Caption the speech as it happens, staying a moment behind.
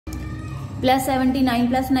plus 79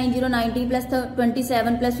 plus 90 90 plus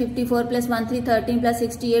 27 plus 54 plus 13 13 plus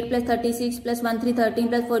 68 plus 36 plus 13 13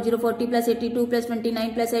 plus 40 40 plus 82 plus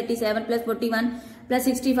 29 plus 87 plus 41 plus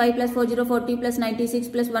 65 plus 40 40 plus 96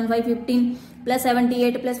 plus 15 15 plus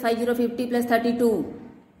 78 plus 50 50 plus 32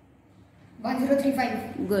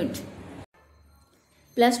 1035. Good.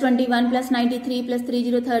 Plus 21 plus 93 plus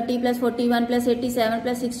 30 30 plus 41 plus 87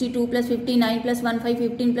 plus 62 plus 59 plus 15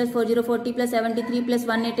 15 plus 40 40 plus 73 plus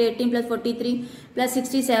 18 18 plus 43 plus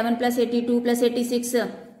 67 plus 82 plus 86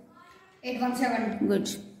 817. Good.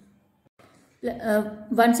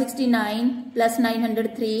 169 plus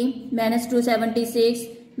 903 minus 276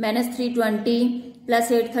 minus 320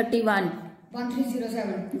 plus 831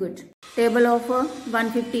 1307. Good. Table of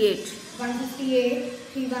 158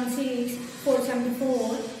 158, 316,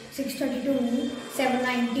 474, 632,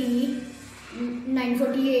 790,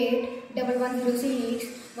 948, 1106,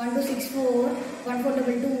 1264,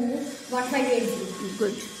 1422, 1580.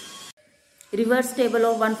 Good. Reverse table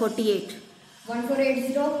of 148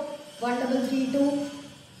 1480, 1332,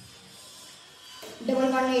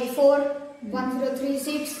 1184,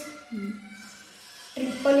 1036,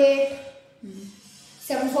 888,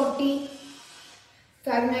 740,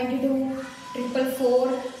 592, 444,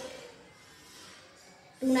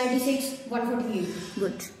 296, 148.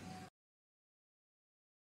 Good.